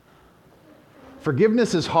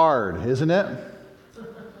Forgiveness is hard, isn't it?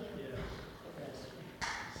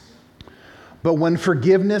 But when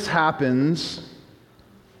forgiveness happens,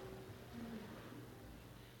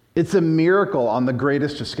 it's a miracle on the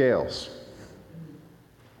greatest of scales.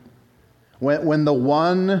 When the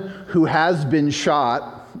one who has been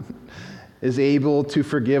shot is able to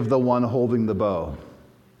forgive the one holding the bow.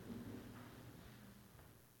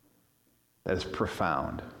 That is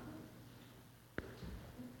profound.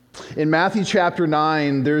 In Matthew chapter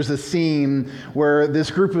 9, there's a scene where this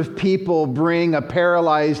group of people bring a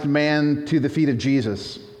paralyzed man to the feet of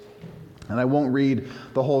Jesus. And I won't read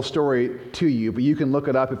the whole story to you, but you can look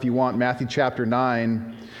it up if you want, Matthew chapter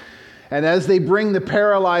 9. And as they bring the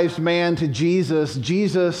paralyzed man to Jesus,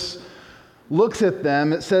 Jesus looks at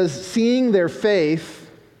them. It says, seeing their faith,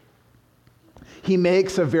 he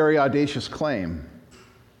makes a very audacious claim.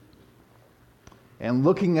 And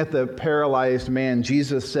looking at the paralyzed man,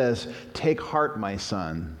 Jesus says, "Take heart, my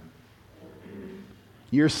son.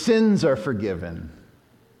 Your sins are forgiven."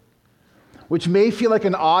 Which may feel like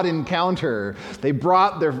an odd encounter. They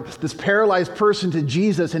brought this paralyzed person to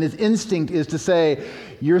Jesus, and his instinct is to say,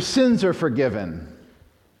 "Your sins are forgiven."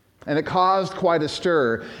 And it caused quite a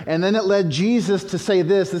stir. And then it led Jesus to say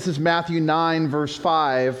this. This is Matthew 9, verse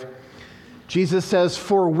 5. Jesus says,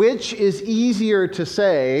 "For which is easier to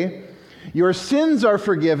say, 'Your sins are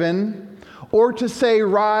forgiven,' or to say,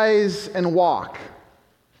 'Rise and walk'?"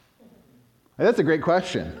 That's a great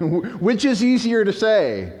question. Which is easier to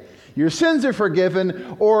say? Your sins are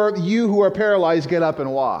forgiven, or you who are paralyzed, get up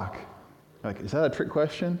and walk? Like, is that a trick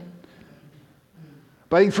question?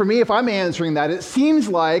 But I think for me, if I'm answering that, it seems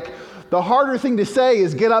like the harder thing to say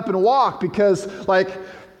is get up and walk, because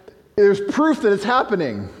there's proof that it's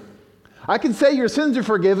happening. I can say your sins are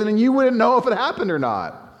forgiven and you wouldn't know if it happened or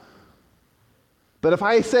not. But if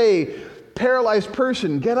I say, paralyzed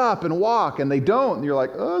person, get up and walk, and they don't, and you're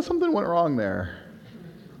like, oh, something went wrong there.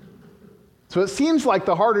 So it seems like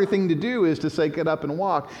the harder thing to do is to say, get up and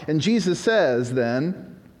walk. And Jesus says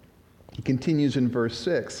then, he continues in verse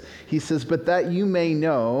 6, he says, "But that you may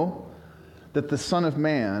know that the Son of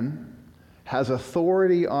Man has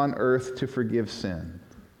authority on earth to forgive sin."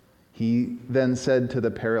 He then said to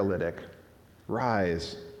the paralytic,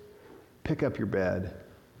 "Rise, pick up your bed,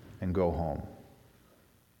 and go home."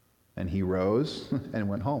 And he rose and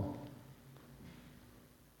went home.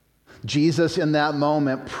 Jesus in that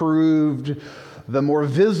moment proved the more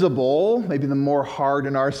visible, maybe the more hard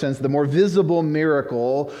in our sense, the more visible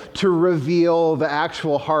miracle to reveal the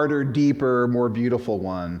actual harder, deeper, more beautiful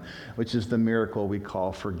one, which is the miracle we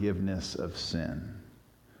call forgiveness of sin.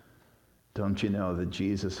 Don't you know that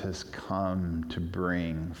Jesus has come to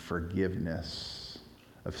bring forgiveness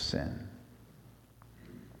of sin?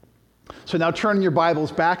 So now turn your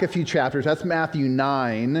Bibles back a few chapters. That's Matthew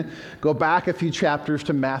 9. Go back a few chapters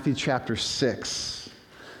to Matthew chapter 6.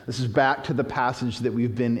 This is back to the passage that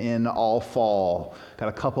we've been in all fall. Got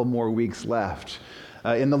a couple more weeks left.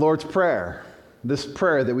 In the Lord's Prayer, this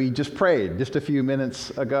prayer that we just prayed just a few minutes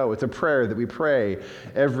ago, it's a prayer that we pray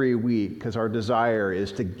every week because our desire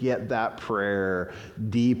is to get that prayer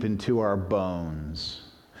deep into our bones.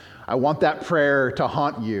 I want that prayer to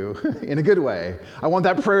haunt you in a good way. I want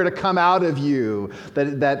that prayer to come out of you,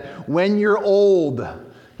 that when you're old,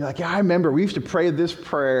 you're like, yeah, I remember we used to pray this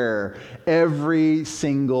prayer every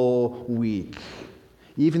single week.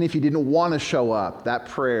 Even if you didn't want to show up, that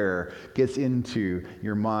prayer gets into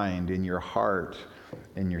your mind and your heart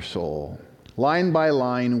and your soul. Line by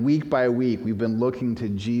line, week by week, we've been looking to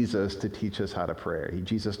Jesus to teach us how to pray.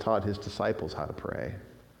 Jesus taught his disciples how to pray.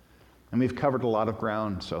 And we've covered a lot of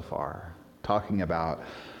ground so far, talking about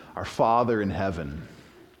our Father in heaven,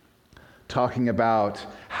 talking about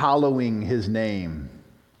hallowing his name,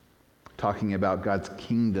 talking about God's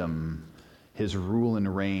kingdom, his rule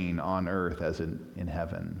and reign on earth as in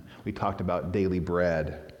heaven. We talked about daily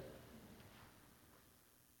bread.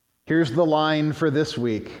 Here's the line for this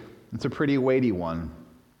week. It's a pretty weighty one.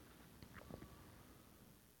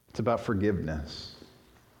 It's about forgiveness.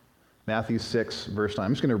 Matthew 6, verse 9.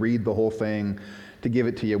 I'm just going to read the whole thing to give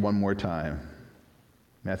it to you one more time.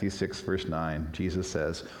 Matthew 6, verse 9. Jesus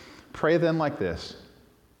says, "Pray then like this.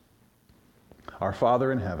 Our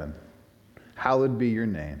Father in heaven, hallowed be your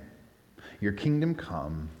name. Your kingdom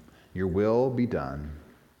come, your will be done,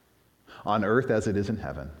 on earth as it is in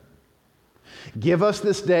heaven. Give us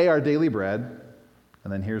this day our daily bread."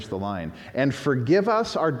 And then here's the line. "And forgive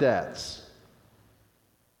us our debts,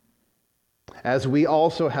 as we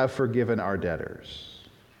also have forgiven our debtors."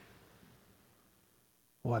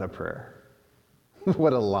 What a prayer.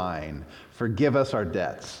 What a line. Forgive us our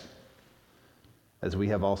debts, as we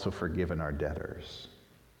have also forgiven our debtors.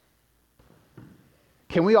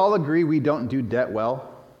 Can we all agree we don't do debt well?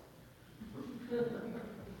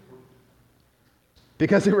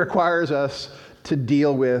 Because it requires us to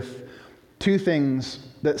deal with two things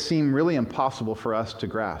that seem really impossible for us to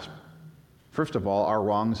grasp. First of all, our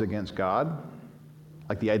wrongs against God,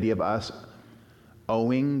 like the idea of us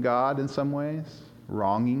owing God in some ways,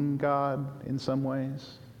 wronging God in some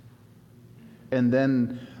ways. And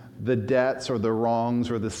then the debts or the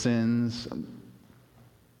wrongs or the sins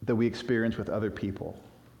that we experience with other people.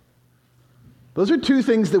 Those are two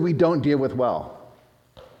things that we don't deal with well.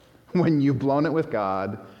 When you've blown it with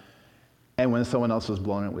God and when someone else has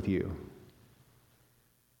blown it with you.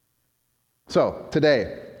 So,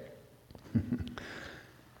 today,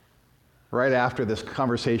 right after this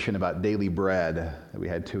conversation about daily bread that we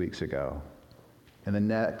had 2 weeks ago, in the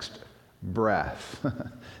next breath,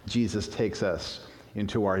 Jesus takes us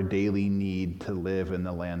into our daily need to live in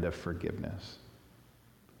the land of forgiveness.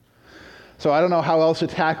 So I don't know how else to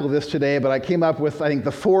tackle this today, but I came up with, I think,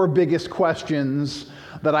 the 4 biggest questions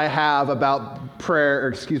that I have about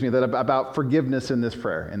prayer, about forgiveness in this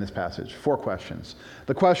prayer, in this passage. 4 questions.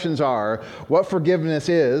 The questions are, what forgiveness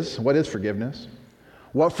is? What is forgiveness?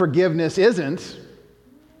 What forgiveness isn't?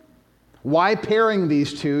 Why pairing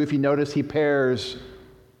these two? If you notice, he pairs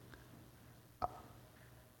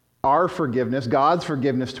our forgiveness, God's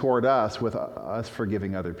forgiveness toward us, with us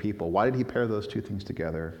forgiving other people. Why did he pair those two things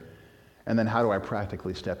together? And then how do I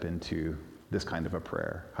practically step into this kind of a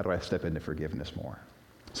prayer? How do I step into forgiveness more?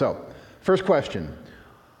 So, first question,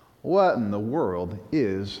 what in the world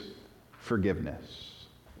is forgiveness?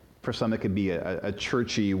 For some, it could be a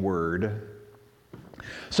churchy word.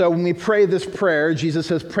 So when we pray this prayer, Jesus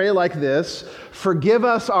says, pray like this: forgive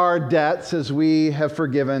us our debts as we have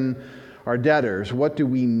forgiven our debtors. What do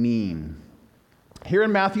we mean? Here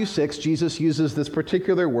in Matthew 6, Jesus uses this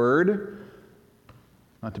particular word,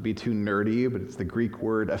 not to be too nerdy, but it's the Greek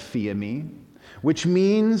word aphiemi, which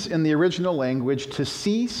means in the original language to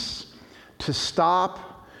cease, to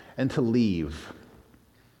stop, and to leave.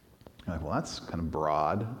 You're like, well, that's kind of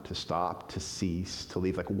broad, to stop, to cease, to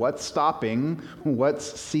leave. Like, what's stopping?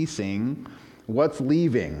 What's ceasing? What's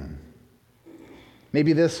leaving?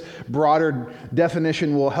 Maybe this broader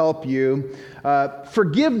definition will help you.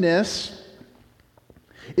 Forgiveness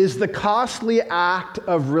is the costly act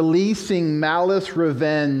of releasing malice,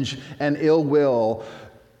 revenge, and ill will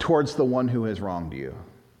towards the one who has wronged you.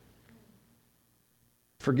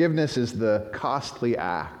 Forgiveness is the costly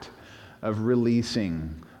act of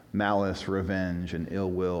releasing malice, revenge, and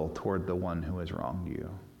ill will toward the one who has wronged you.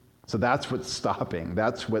 So that's what's stopping,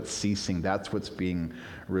 that's what's ceasing, that's what's being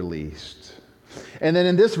released. And then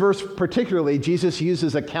in this verse particularly, Jesus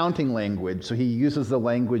uses accounting language. So he uses the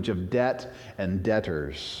language of debt and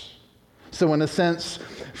debtors. So in a sense,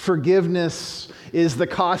 forgiveness is the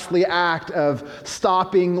costly act of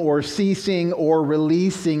stopping or ceasing or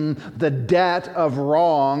releasing the debt of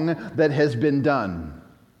wrong that has been done.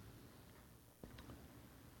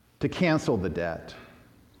 To cancel the debt,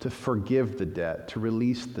 to forgive the debt, to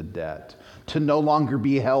release the debt, to no longer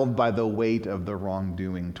be held by the weight of the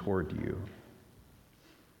wrongdoing toward you.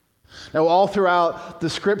 Now, all throughout the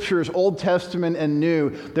scriptures, Old Testament and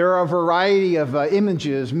New, there are a variety of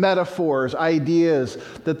images, metaphors, ideas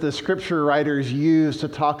that the scripture writers use to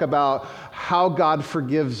talk about how God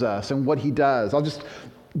forgives us and what he does. I'll just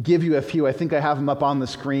give you a few. I think I have them up on the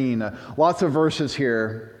screen. Lots of verses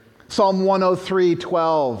here. Psalm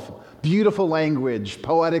 103:12. Beautiful language,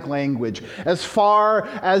 poetic language. As far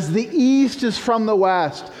as the east is from the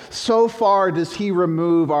west, so far does he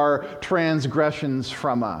remove our transgressions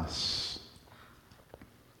from us.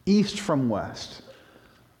 East from west.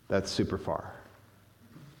 That's super far.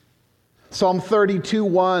 Psalm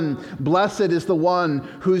 32:1. Blessed is the one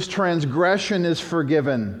whose transgression is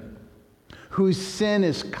forgiven, whose sin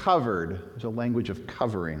is covered. There's a language of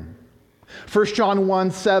covering. 1 John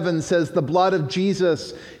 1:7 says, the blood of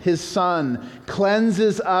Jesus, his son,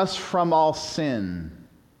 cleanses us from all sin.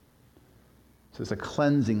 So it's a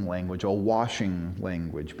cleansing language, a washing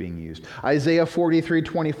language being used. Isaiah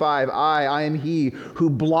 43:25, I am he who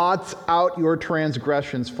blots out your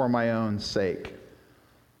transgressions for my own sake.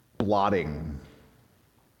 Blotting.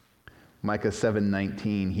 Micah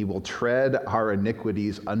 7:19, he will tread our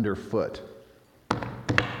iniquities underfoot.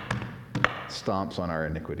 Stomps on our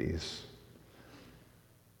iniquities.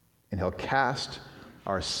 And he'll cast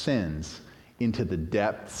our sins into the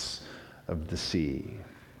depths of the sea.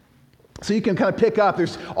 So you can kind of pick up,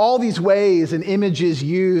 there's all these ways and images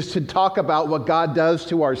used to talk about what God does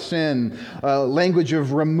to our sin. Language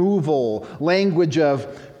of removal, language of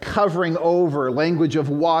covering over, language of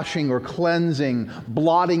washing or cleansing,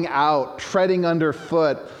 blotting out, treading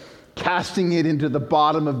underfoot, casting it into the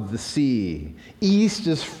bottom of the sea. East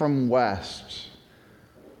is from west,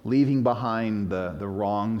 leaving behind the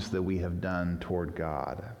wrongs that we have done toward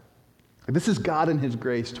God. This is God and his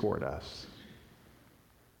grace toward us.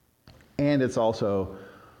 And it's also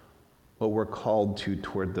what we're called to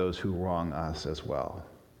toward those who wrong us as well.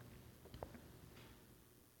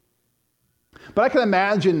 But I can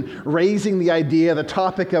imagine raising the idea, the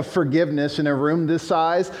topic of forgiveness in a room this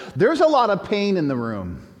size. There's a lot of pain in the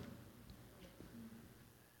room.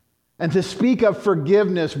 And to speak of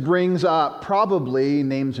forgiveness brings up probably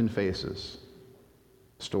names and faces,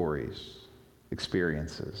 stories,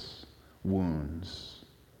 experiences, wounds,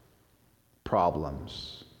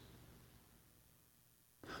 problems.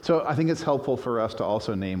 So I think it's helpful for us to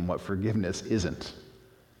also name what forgiveness isn't.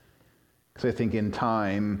 Because I think in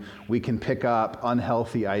time, we can pick up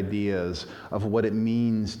unhealthy ideas of what it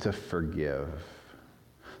means to forgive.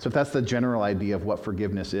 So if that's the general idea of what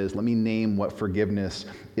forgiveness is, let me name what forgiveness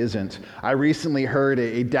isn't. I recently heard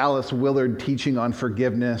a Dallas Willard teaching on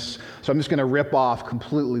forgiveness, so I'm just going to rip off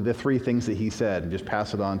completely the 3 things that he said and just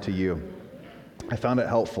pass it on to you. I found it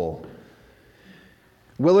helpful.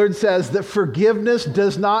 Willard says that forgiveness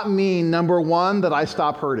does not mean, number 1, that I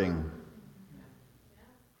stop hurting.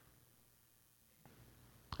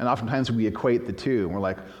 And oftentimes we equate the two. And we're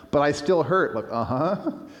like, but I still hurt. Like,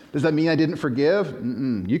 Does that mean I didn't forgive?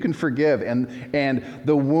 You can forgive. And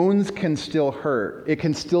the wounds can still hurt. It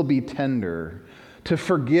can still be tender. To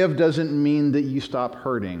forgive doesn't mean that you stop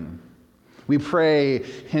hurting. We pray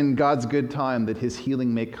in God's good time that his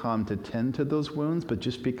healing may come to tend to those wounds, but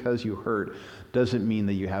just because you hurt doesn't mean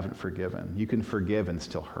that you haven't forgiven. You can forgive and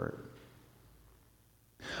still hurt.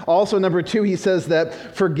 Also, number 2, he says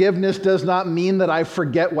that forgiveness does not mean that I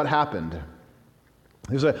forget what happened.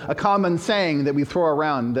 There's a common saying that we throw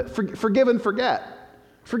around that forgive and forget.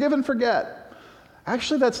 Forgive and forget.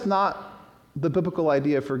 Actually, that's not the biblical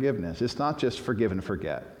idea of forgiveness. It's not just forgive and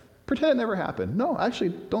forget. Pretend it never happened. No, actually,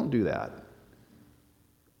 don't do that.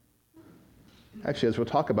 Actually, as we'll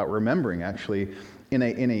talk about, remembering actually in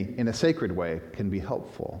a sacred way can be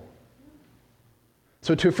helpful.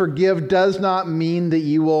 So to forgive does not mean that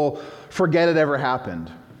you will forget it ever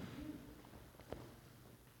happened.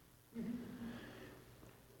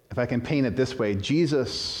 If I can paint it this way,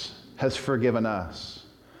 Jesus has forgiven us,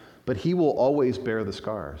 but he will always bear the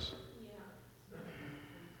scars.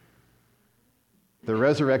 The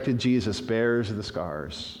resurrected Jesus bears the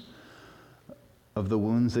scars of the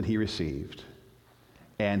wounds that he received,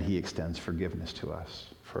 and he extends forgiveness to us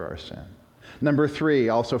for our sin. Number 3,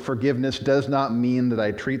 also, forgiveness does not mean that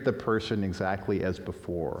I treat the person exactly as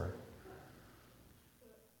before.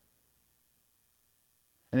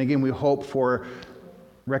 And again, we hope for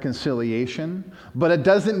reconciliation, but it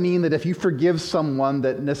doesn't mean that if you forgive someone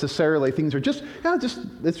that necessarily things are just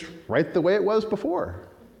it's right the way it was before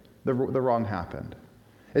the wrong happened.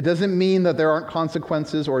 It doesn't mean that there aren't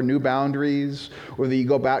consequences or new boundaries or that you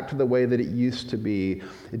go back to the way that it used to be.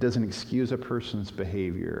 It doesn't excuse a person's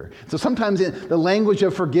behavior. So sometimes the language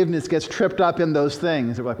of forgiveness gets tripped up in those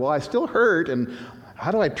things. They're like, well, I still hurt, and how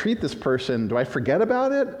do I treat this person? Do I forget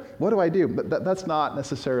about it? What do I do? But that's not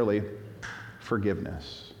necessarily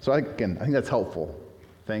forgiveness. So I think that's helpful.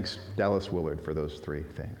 Thanks, Dallas Willard, for those 3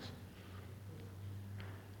 things.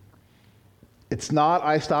 It's not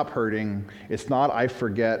I stop hurting. It's not I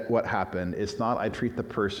forget what happened. It's not I treat the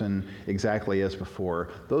person exactly as before.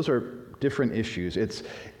 Those are different issues.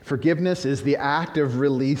 Forgiveness is the act of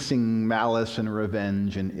releasing malice and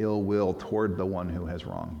revenge and ill will toward the one who has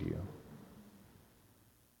wronged you.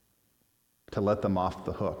 To let them off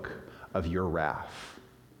the hook of your wrath.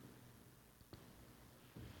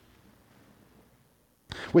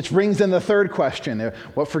 Which brings in the third question,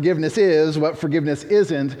 what forgiveness is, what forgiveness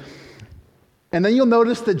isn't. And then you'll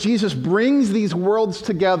notice that Jesus brings these worlds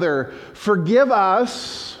together. Forgive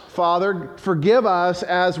us, Father, forgive us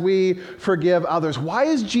as we forgive others. Why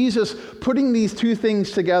is Jesus putting these 2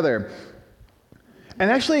 things together? And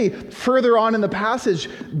actually, further on in the passage,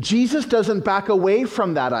 Jesus doesn't back away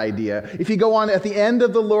from that idea. If you go on at the end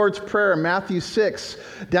of the Lord's Prayer, Matthew 6,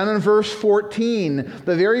 down in verse 14,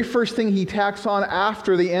 the very first thing he tacks on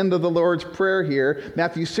after the end of the Lord's Prayer here,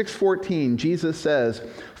 Matthew 6:14, Jesus says,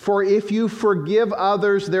 "For if you forgive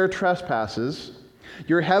others their trespasses,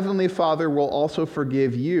 your heavenly Father will also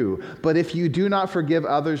forgive you. But if you do not forgive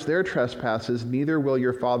others their trespasses, neither will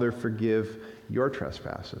your Father forgive your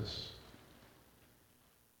trespasses."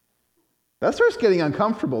 That starts getting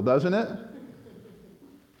uncomfortable, doesn't it?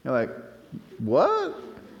 You're like, what?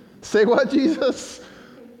 Say what, Jesus?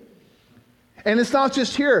 And it's not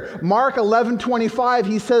just here. Mark 11:25,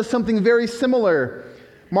 he says something very similar.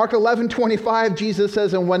 Mark 11:25, Jesus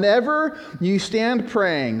says, and whenever you stand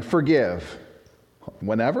praying, forgive.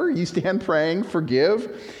 Whenever you stand praying,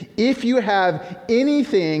 forgive if you have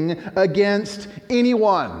anything against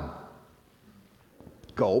anyone.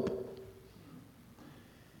 Gulp.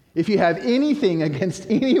 If you have anything against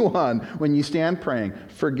anyone when you stand praying,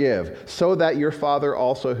 forgive, so that your Father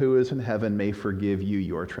also who is in heaven may forgive you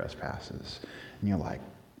your trespasses. And you're like,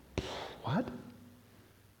 what?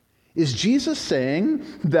 Is Jesus saying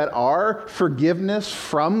that our forgiveness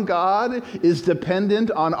from God is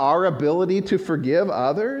dependent on our ability to forgive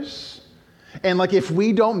others? And like if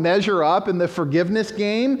we don't measure up in the forgiveness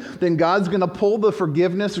game, then God's going to pull the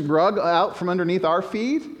forgiveness rug out from underneath our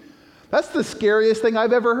feet? That's the scariest thing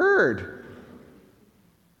I've ever heard.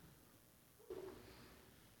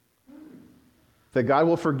 That God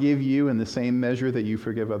will forgive you in the same measure that you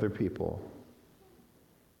forgive other people.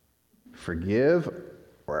 Forgive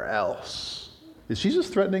or else. Is Jesus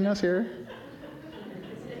threatening us here?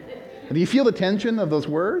 Do you feel the tension of those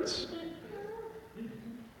words?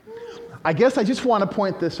 I guess I just want to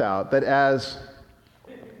point this out, that as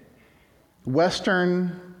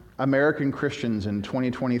Western American Christians in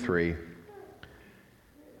 2023,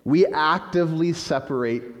 we actively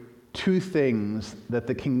separate two things that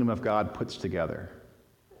the kingdom of God puts together.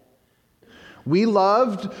 We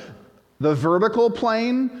loved the vertical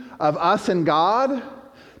plane of us and God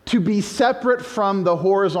to be separate from the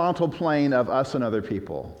horizontal plane of us and other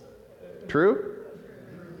people. True?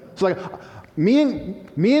 It's like, me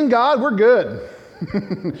and God, we're good.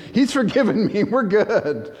 He's forgiven me, we're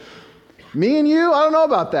good. Me and you, I don't know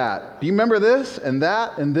about that. Do you remember this and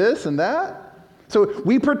that and this and that? So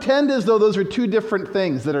we pretend as though those are two different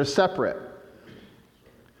things that are separate.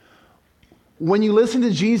 When you listen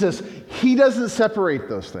to Jesus, he doesn't separate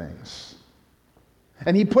those things.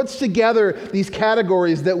 And he puts together these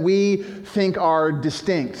categories that we think are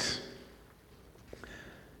distinct.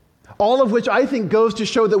 All of which I think goes to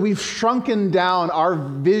show that we've shrunken down our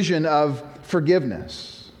vision of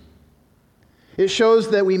forgiveness. It shows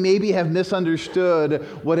that we maybe have misunderstood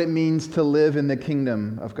what it means to live in the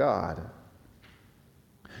kingdom of God.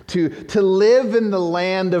 To live in the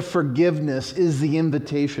land of forgiveness is the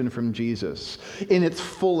invitation from Jesus in its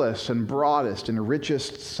fullest and broadest and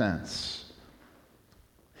richest sense.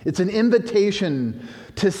 It's an invitation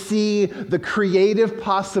to see the creative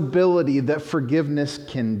possibility that forgiveness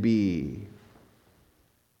can be.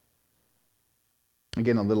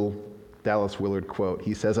 Again, a little Dallas Willard quote.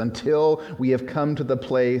 He says, until we have come to the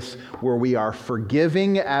place where we are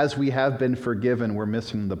forgiving as we have been forgiven, we're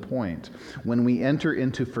missing the point. When we enter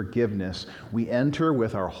into forgiveness, we enter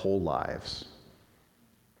with our whole lives.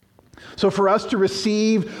 So for us to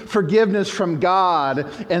receive forgiveness from God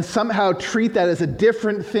and somehow treat that as a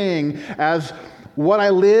different thing, as what I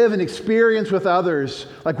live and experience with others,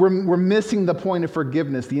 like we're missing the point of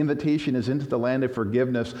forgiveness. The invitation is into the land of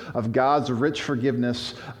forgiveness, of God's rich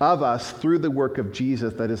forgiveness of us through the work of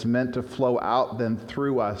Jesus that is meant to flow out then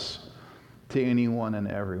through us to anyone and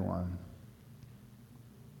everyone.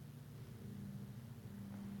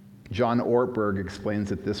 John Ortberg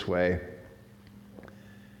explains it this way.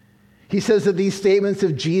 He says that these statements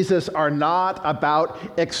of Jesus are not about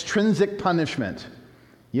extrinsic punishment.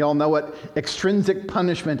 You all know what extrinsic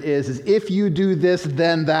punishment is if you do this,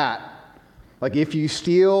 then that. Like if you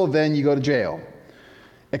steal, then you go to jail.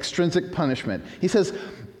 Extrinsic punishment. He says,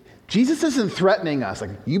 Jesus isn't threatening us.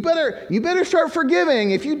 Like, you better start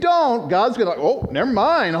forgiving. If you don't, God's going to, oh, never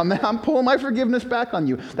mind. I'm pulling my forgiveness back on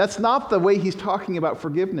you. That's not the way he's talking about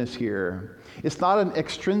forgiveness here. It's not an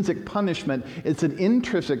extrinsic punishment. It's an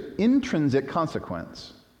intrinsic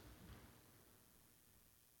consequence.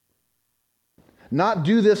 Not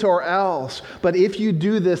do this or else, but if you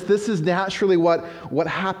do this, this is naturally what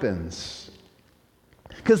happens.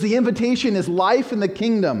 Because the invitation is life in the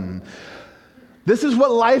kingdom. This is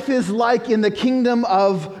what life is like in the kingdom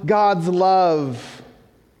of God's love.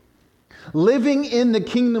 Living in the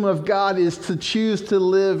kingdom of God is to choose to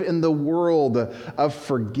live in the world of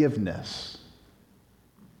forgiveness.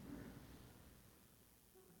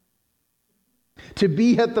 To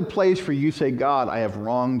be at the place where you say, God, I have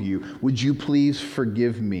wronged you. Would you please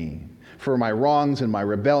forgive me for my wrongs and my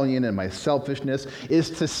rebellion and my selfishness,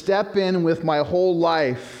 is to step in with my whole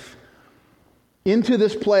life into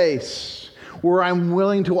this place where I'm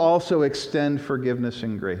willing to also extend forgiveness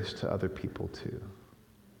and grace to other people too.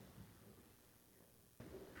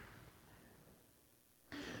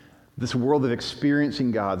 This world of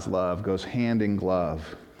experiencing God's love goes hand in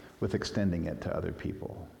glove with extending it to other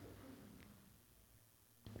people.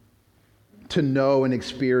 To know and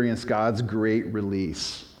experience God's great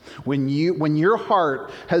release When your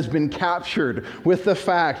heart has been captured with the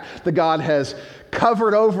fact that God has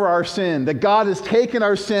covered over our sin, that God has taken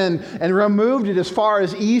our sin and removed it as far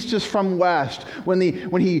as east is from west, when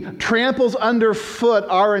he tramples underfoot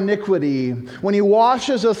our iniquity, when he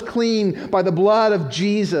washes us clean by the blood of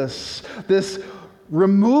Jesus, this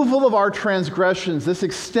removal of our transgressions, this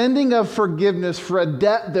extending of forgiveness for a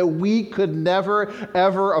debt that we could never,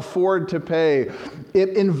 ever afford to pay, it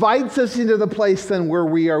invites us into the place then where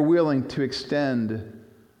we are willing to extend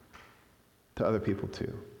to other people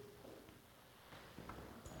too.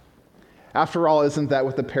 After all, isn't that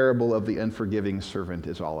what the parable of the unforgiving servant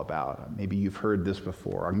is all about? Maybe you've heard this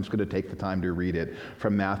before. I'm just going to take the time to read it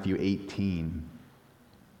from Matthew 18.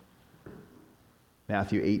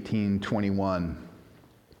 Matthew 18:21.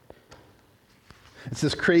 It's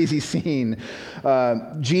this crazy scene.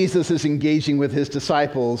 Jesus is engaging with his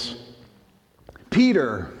disciples.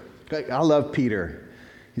 Peter, I love Peter.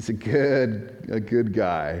 He's a good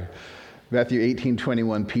guy. Matthew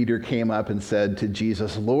 18:21, Peter came up and said to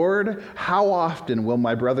Jesus, "Lord, how often will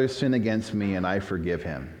my brother sin against me and I forgive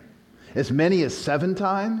him? As many as 7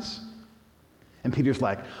 times?" And Peter's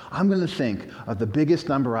like, "I'm going to think of the biggest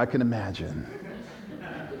number I can imagine.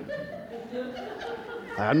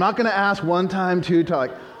 I'm not going to ask 1 time, 2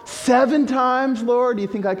 times, like 7 times, Lord? Do you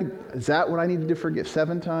think I could, is that what I needed to forgive,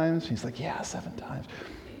 7 times? He's like, yeah, 7 times.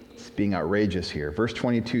 It's being outrageous here. Verse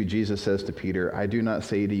 22, Jesus says to Peter, "I do not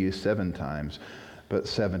say to you 7 times, but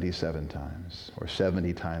 77 times, or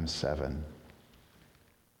 70 times 7.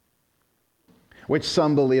 Which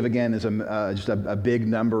some believe, again, is just a big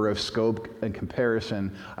number of scope and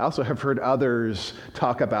comparison. I also have heard others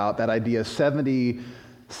talk about that idea of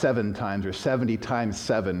 77 times or 70 times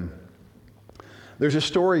 7. There's a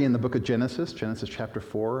story in the book of Genesis chapter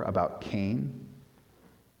 4, about Cain.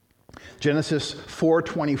 Genesis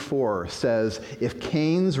 4:24 says, if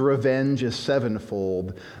Cain's revenge is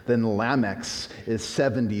 7-fold, then Lamech's is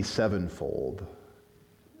 77-fold.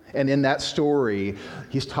 And in that story,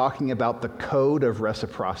 he's talking about the code of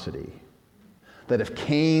reciprocity. That if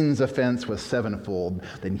Cain's offense was 7-fold,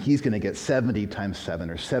 then he's going to get 70 times 7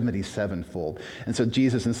 or 77-fold. And so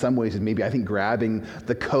Jesus, in some ways, is maybe, I think, grabbing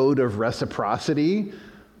the code of reciprocity,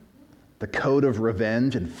 the code of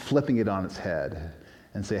revenge, and flipping it on its head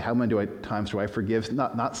and say, how many times do I forgive?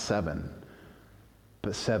 Not 7,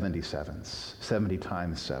 but 77s, 70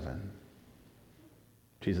 times 7.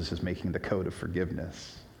 Jesus is making the code of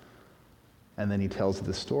forgiveness. And then he tells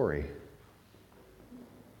this story.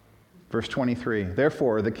 Verse 23,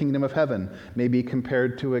 therefore the kingdom of heaven may be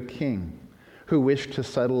compared to a king who wished to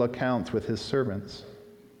settle accounts with his servants.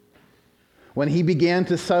 When he began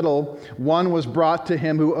to settle, one was brought to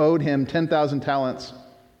him who owed him 10,000 talents.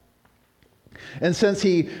 And since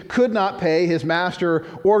he could not pay, his master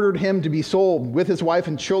ordered him to be sold with his wife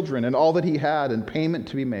and children and all that he had, and payment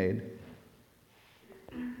to be made.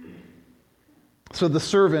 So the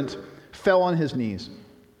servant fell on his knees,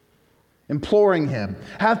 imploring him,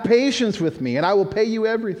 have patience with me, and I will pay you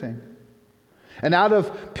everything. And out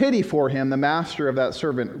of pity for him, the master of that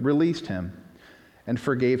servant released him and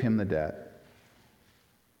forgave him the debt.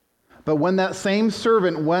 But when that same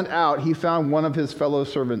servant went out, he found one of his fellow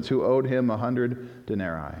servants who owed him 100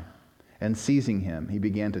 denarii. And seizing him, he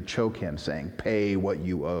began to choke him, saying, pay what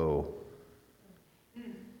you owe.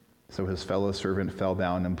 So his fellow servant fell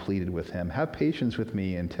down and pleaded with him, have patience with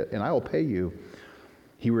me, and I will pay you.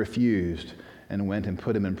 He refused and went and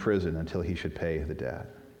put him in prison until he should pay the debt.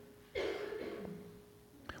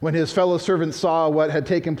 When his fellow servants saw what had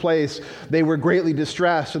taken place, they were greatly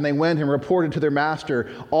distressed, and they went and reported to their master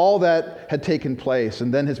all that had taken place.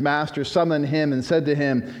 And then his master summoned him and said to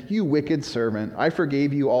him, you wicked servant, I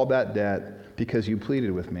forgave you all that debt because you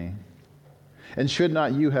pleaded with me. And should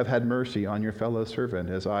not you have had mercy on your fellow servant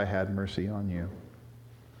as I had mercy on you?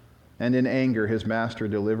 And in anger his master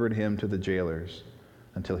delivered him to the jailers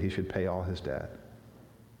until he should pay all his debt.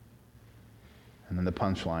 And then the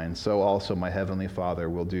punchline, so also my heavenly Father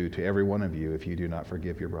will do to every one of you if you do not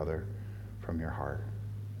forgive your brother from your heart.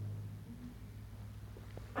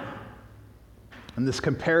 And this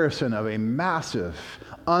comparison of a massive,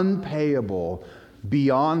 unpayable,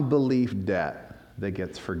 beyond belief debt that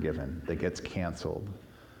gets forgiven, that gets canceled,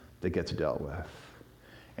 that gets dealt with.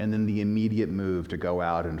 And then the immediate move to go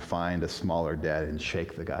out and find a smaller debt and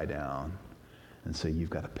shake the guy down and say, you've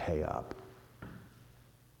got to pay up.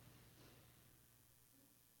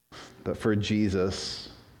 But for Jesus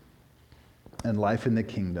and life in the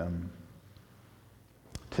kingdom,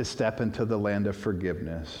 to step into the land of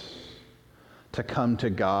forgiveness, to come to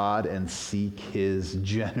God and seek his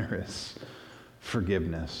generous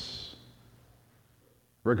forgiveness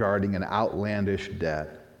regarding an outlandish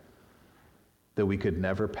debt, that we could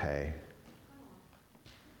never pay,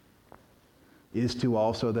 is to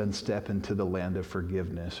also then step into the land of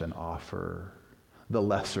forgiveness and offer the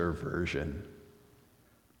lesser version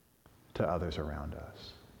to others around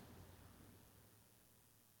us.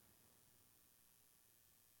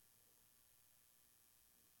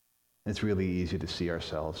 It's really easy to see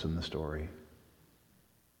ourselves in the story.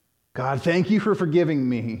 God, thank you for forgiving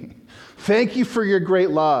me. Thank you for your great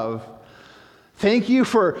love. Thank you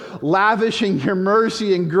for lavishing your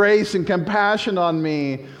mercy and grace and compassion on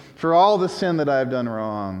me for all the sin that I've done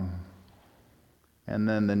wrong. And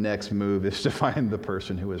then the next move is to find the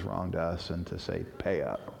person who has wronged us and to say, pay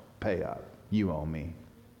up, you owe me.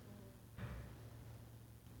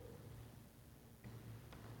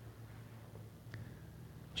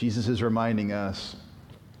 Jesus is reminding us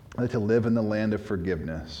that to live in the land of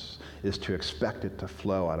forgiveness is to expect it to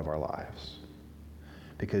flow out of our lives.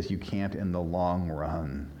 Because you can't, in the long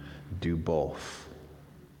run, do both.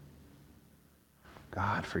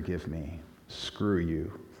 God, forgive me. Screw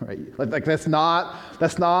you. Right? Like that's not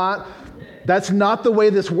the way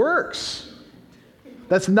this works.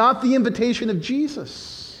 That's not the invitation of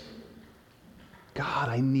Jesus. God,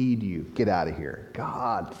 I need you. Get out of here.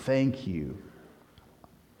 God, thank you.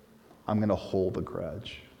 I'm going to hold a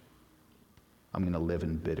grudge. I'm going to live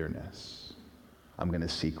in bitterness. I'm going to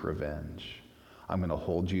seek revenge. I'm going to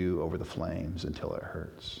hold you over the flames until it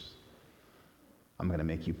hurts. I'm going to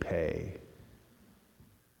make you pay.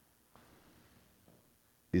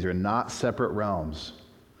 These are not separate realms.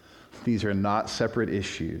 These are not separate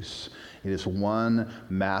issues. It is one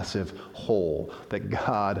massive whole that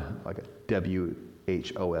God, like a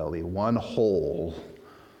W-H-O-L-E, one whole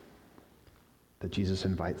that Jesus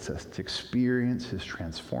invites us to experience his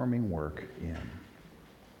transforming work in.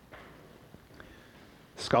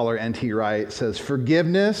 Scholar N.T. Wright says,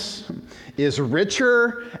 forgiveness is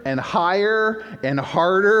richer and higher and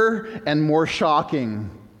harder and more shocking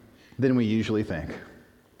than we usually think.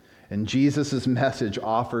 And Jesus' message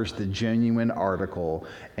offers the genuine article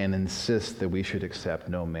and insists that we should accept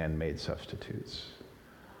no man-made substitutes.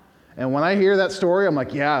 And when I hear that story, I'm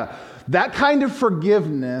like, yeah, that kind of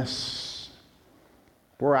forgiveness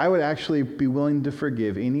where I would actually be willing to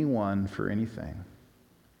forgive anyone for anything.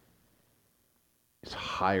 It's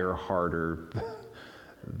higher, harder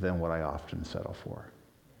than what I often settle for.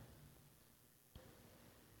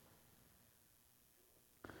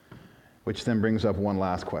 Which then brings up one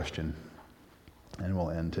last question, and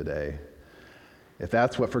we'll end today. If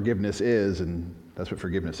that's what forgiveness is, and that's what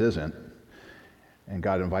forgiveness isn't, and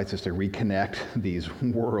God invites us to reconnect these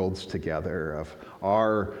worlds together of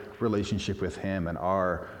our relationship with him and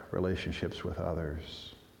our relationships with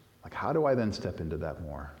others, like how do I then step into that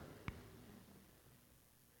more?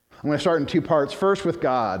 I'm going to start in two parts. First with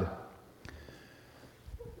God,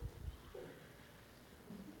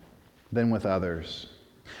 then with others.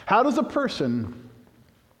 How does a person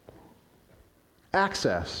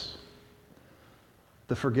access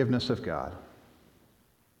the forgiveness of God?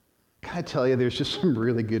 Can I tell you, there's just some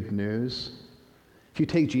really good news. If you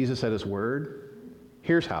take Jesus at his word,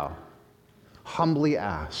 here's how. Humbly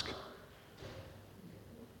ask.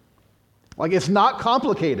 Like, it's not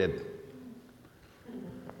complicated.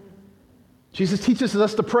 Jesus teaches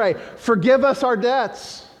us to pray, forgive us our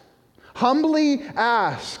debts. Humbly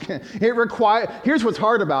ask. Here's what's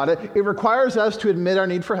hard about it. It requires us to admit our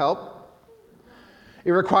need for help.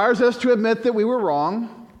 It requires us to admit that we were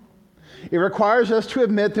wrong. It requires us to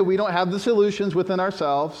admit that we don't have the solutions within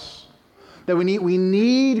ourselves. That we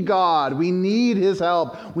need God. We need his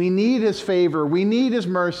help. We need his favor. We need his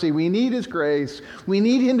mercy. We need his grace. We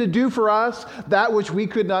need him to do for us that which we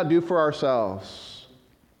could not do for ourselves.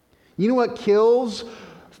 You know what kills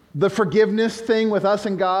the forgiveness thing with us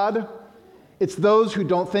and God? It's those who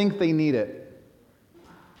don't think they need it.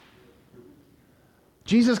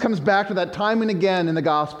 Jesus comes back to that time and again in the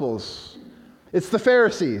Gospels. It's the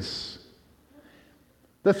Pharisees.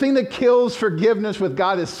 The thing that kills forgiveness with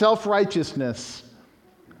God is self-righteousness.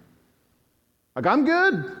 Like, I'm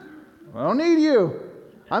good. I don't need you.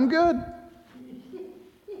 I'm good.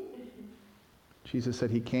 Jesus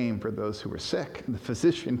said he came for those who were sick. The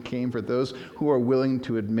physician came for those who are willing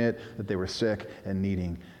to admit that they were sick and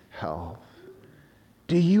needing help.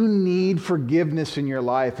 Do you need forgiveness in your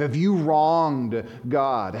life? Have you wronged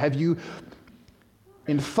God? Have you,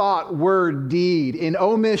 in thought, word, deed, in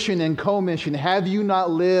omission and commission, have you not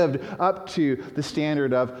lived up to the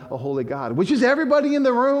standard of a holy God, which is everybody in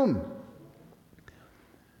the room?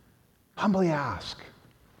 Humbly ask,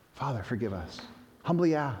 Father, forgive us.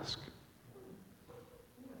 Humbly ask.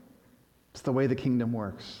 It's the way the kingdom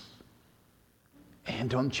works. And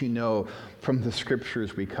don't you know, from the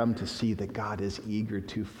scriptures we come to see that God is eager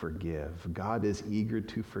to forgive. God is eager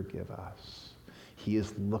to forgive us. He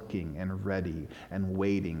is looking and ready and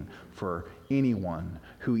waiting for anyone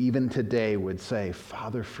who even today would say,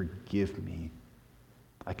 Father, forgive me.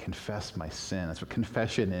 I confess my sin. That's what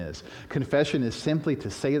confession is. Confession is simply to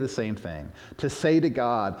say the same thing, to say to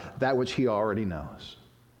God that which he already knows.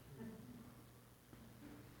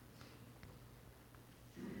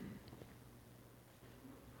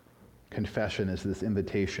 Confession is this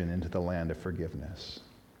invitation into the land of forgiveness.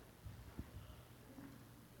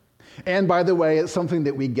 And by the way, it's something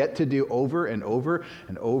that we get to do over and over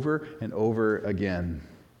and over and over again.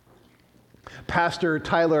 Pastor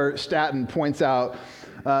Tyler Staton points out,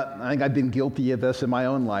 I think I've been guilty of this in my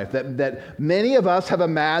own life, that many of us have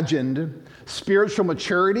imagined spiritual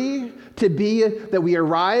maturity to be that we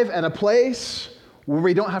arrive at a place where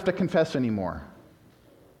we don't have to confess anymore.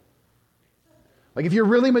 Like if you're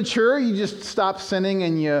really mature, you just stop sinning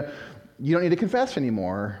and you don't need to confess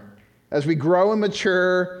anymore. As we grow and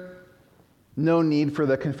mature, no need for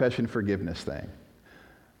the confession forgiveness thing.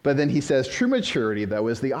 But then he says true maturity, though,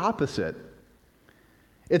 is the opposite.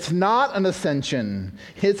 It's not an ascension.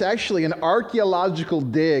 It's actually an archaeological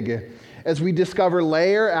dig as we discover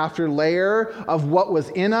layer after layer of what was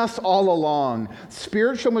in us all along.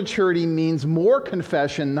 Spiritual maturity means more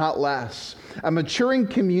confession, not less. A maturing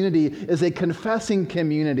community is a confessing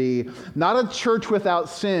community, not a church without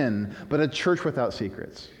sin, but a church without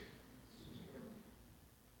secrets.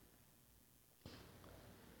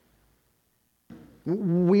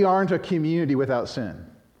 We aren't a community without sin.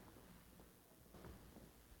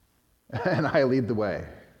 And I lead the way.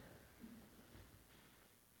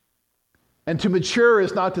 And to mature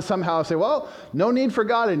is not to somehow say, well, no need for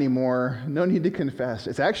God anymore, no need to confess.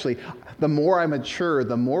 It's actually, the more I mature,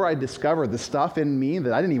 the more I discover the stuff in me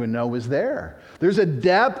that I didn't even know was there. There's a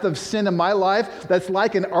depth of sin in my life that's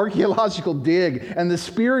like an archaeological dig, and the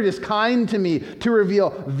Spirit is kind to me to reveal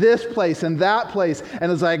this place and that place.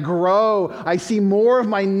 And as I grow, I see more of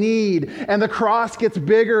my need, and the cross gets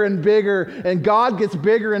bigger and bigger, and God gets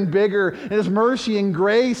bigger and bigger, and His mercy and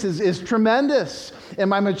grace is tremendous. And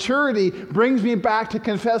my maturity brings me back to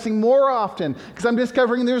confessing more often because I'm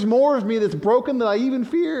discovering there's more of me that's broken than I even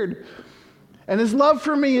feared. And His love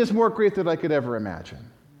for me is more great than I could ever imagine.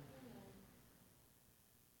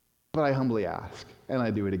 But I humbly ask, and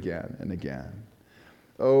I do it again and again.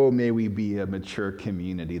 Oh, may we be a mature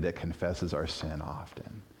community that confesses our sin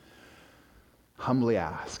often. Humbly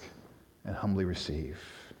ask and humbly receive.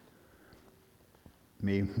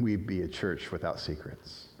 May we be a church without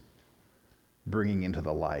secrets, bringing into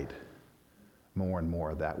the light more and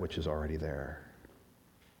more of that which is already there.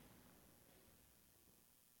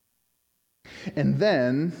 And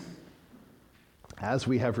then, as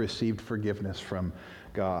we have received forgiveness from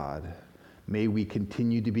God, may we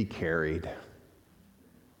continue to be carried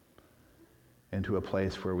into a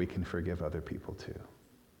place where we can forgive other people too.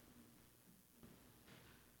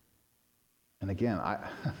 And again,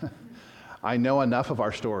 I know enough of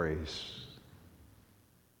our stories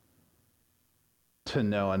to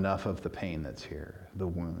know enough of the pain that's here, the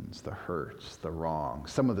wounds, the hurts, the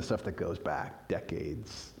wrongs, some of the stuff that goes back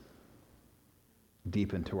decades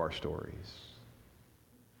deep into our stories.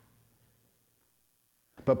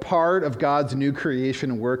 But part of God's new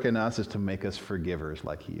creation work in us is to make us forgivers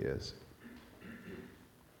like He is.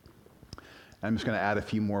 I'm just going to add a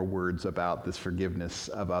few more words about this forgiveness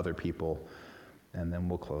of other people, and then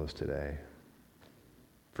we'll close today.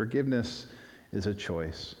 Forgiveness is a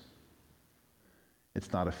choice.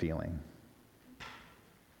 It's not a feeling.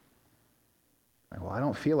 Well, I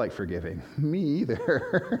don't feel like forgiving. Me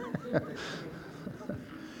either.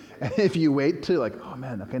 And if you wait to oh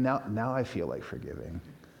man, okay, now I feel like forgiving,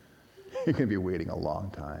 you're going to be waiting a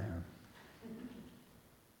long time.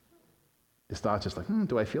 It's not just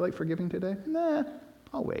do I feel like forgiving today? Nah,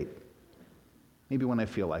 I'll wait. Maybe when I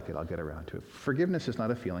feel like it, I'll get around to it. Forgiveness is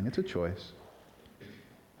not a feeling, it's a choice.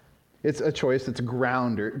 It's a choice that's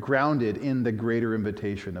grounded in the greater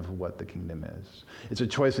invitation of what the kingdom is. It's a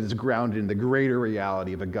choice that is grounded in the greater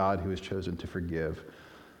reality of a God who has chosen to forgive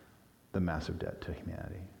the massive debt to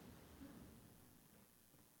humanity.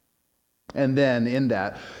 And then in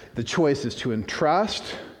that, the choice is to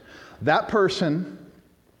entrust that person,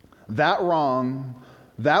 that wrong,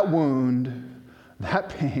 that wound, that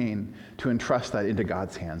pain, to entrust that into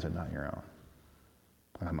God's hands and not your own.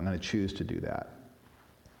 I'm going to choose to do that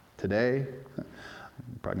today. I'm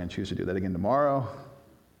probably going to choose to do that again tomorrow,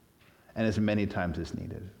 and as many times as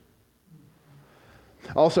needed.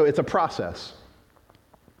 Also, it's a process,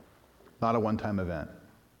 not a one-time event.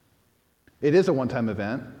 It is a one-time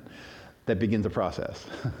event that begins a process.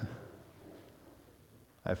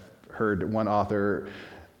 I've heard one author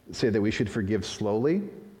say that we should forgive slowly,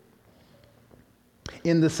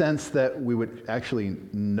 in the sense that we would actually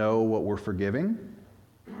know what we're forgiving.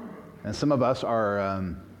 And some of us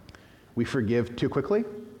we forgive too quickly,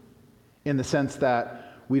 in the sense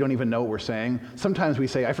that we don't even know what we're saying. Sometimes we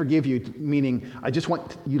say, I forgive you, meaning I just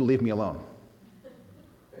want you to leave me alone.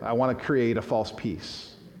 I want to create a false peace.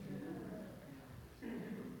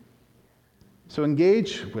 So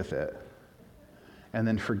engage with it, and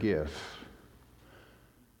then forgive.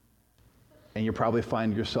 And you'll probably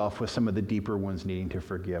find yourself with some of the deeper ones needing to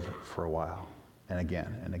forgive for a while, and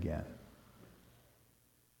again and again.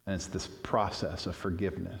 And it's this process of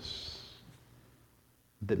forgiveness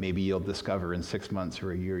that maybe you'll discover in 6 months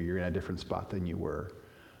or a year, you're in a different spot than you were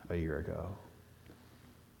a year ago.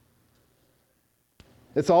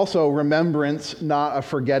 It's also remembrance, not a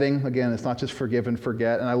forgetting. Again, it's not just forgive and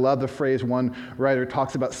forget. And I love the phrase one writer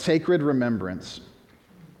talks about, sacred remembrance.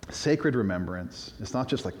 Sacred remembrance. It's not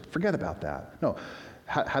just like, forget about that. No.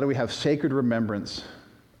 How do we have sacred remembrance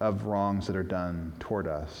of wrongs that are done toward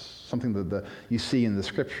us? Something that you see in the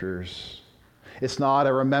scriptures. It's not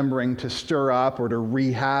a remembering to stir up or to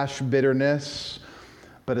rehash bitterness,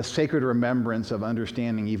 but a sacred remembrance of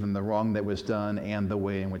understanding even the wrong that was done and the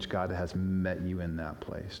way in which God has met you in that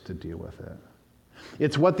place to deal with it.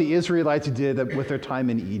 It's what the Israelites did with their time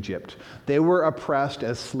in Egypt. They were oppressed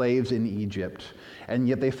as slaves in Egypt, and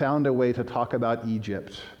yet they found a way to talk about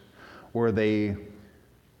Egypt where they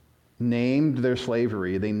named their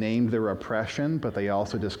slavery, they named their oppression, but they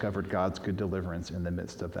also discovered God's good deliverance in the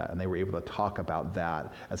midst of that. And they were able to talk about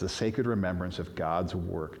that as a sacred remembrance of God's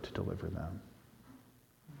work to deliver them.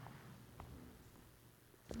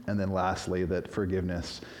 And then lastly, that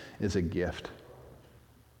forgiveness is a gift,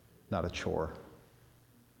 not a chore.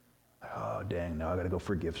 Oh, dang, now I got to go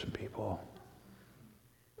forgive some people.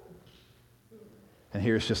 And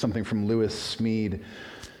here's just something from Lewis Smead.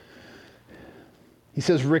 He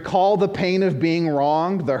says, recall the pain of being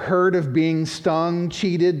wronged, the hurt of being stung,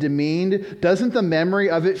 cheated, demeaned. Doesn't the memory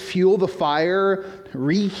of it fuel the fire,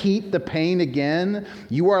 reheat the pain again?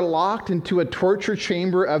 You are locked into a torture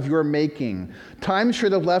chamber of your making. Time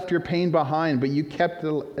should have left your pain behind, but you kept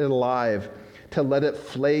it alive to let it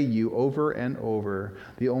flay you over and over.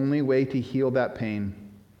 The only way to heal that pain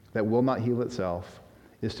that will not heal itself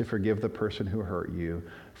is to forgive the person who hurt you.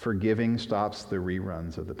 Forgiving stops the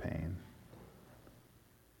reruns of the pain.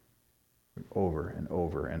 Over and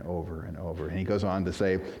over and over and over. And he goes on to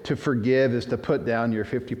say, to forgive is to put down your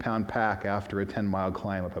 50-pound pack after a 10-mile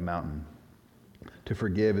climb up a mountain. To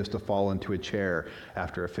forgive is to fall into a chair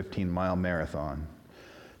after a 15-mile marathon.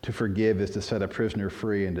 To forgive is to set a prisoner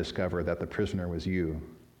free and discover that the prisoner was you.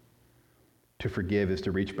 To forgive is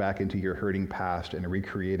to reach back into your hurting past and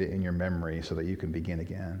recreate it in your memory so that you can begin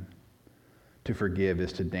again. To forgive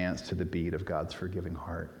is to dance to the beat of God's forgiving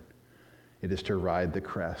heart. It is to ride the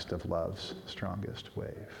crest of love's strongest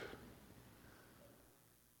wave.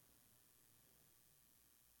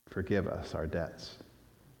 Forgive us our debts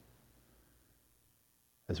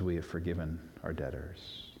as we have forgiven our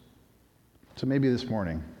debtors. So maybe this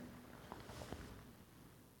morning,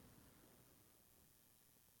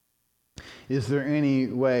 is there any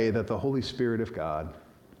way that the Holy Spirit of God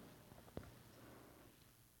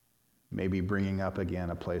may be bringing up again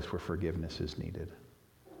a place where forgiveness is needed?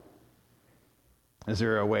 Is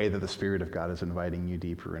there a way that the Spirit of God is inviting you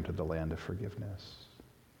deeper into the land of forgiveness?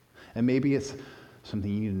 And maybe it's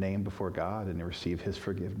something you need to name before God and receive His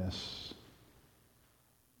forgiveness.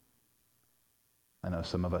 I know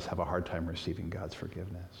some of us have a hard time receiving God's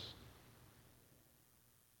forgiveness.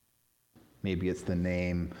 Maybe it's the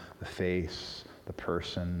name, the face, the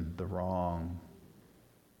person, the wrong,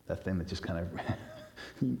 that thing that just kind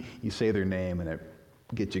of, you say their name and it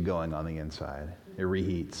gets you going on the inside. It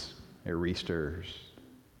reheats. It restirs.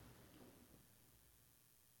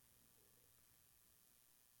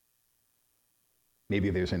 Maybe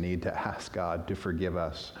there's a need to ask God to forgive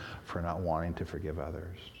us for not wanting to forgive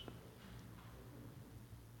others.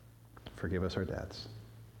 Forgive us our debts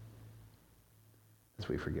as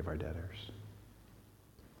we forgive our debtors.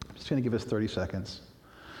 I'm just going to give us 30 seconds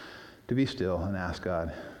to be still and ask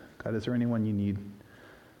God, God, is there anyone you need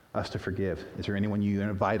us to forgive? Is there anyone you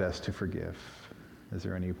invite us to forgive? Is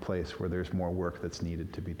there any place where there's more work that's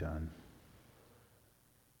needed to be done?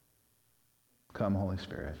 Come, Holy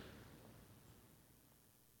Spirit,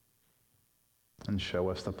 and show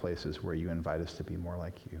us the places where you invite us to be more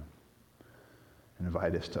like you.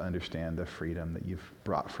 Invite us to understand the freedom that you've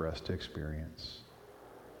brought for us to experience.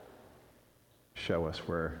 Show us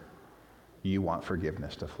where you want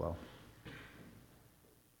forgiveness to flow.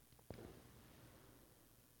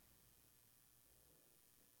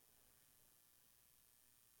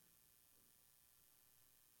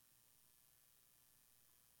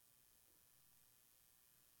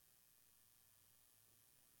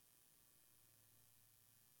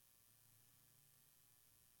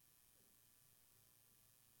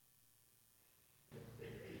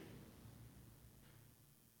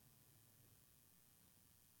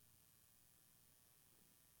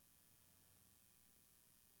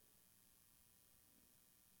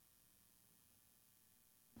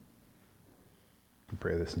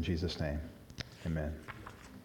 pray this in Jesus' name. Amen.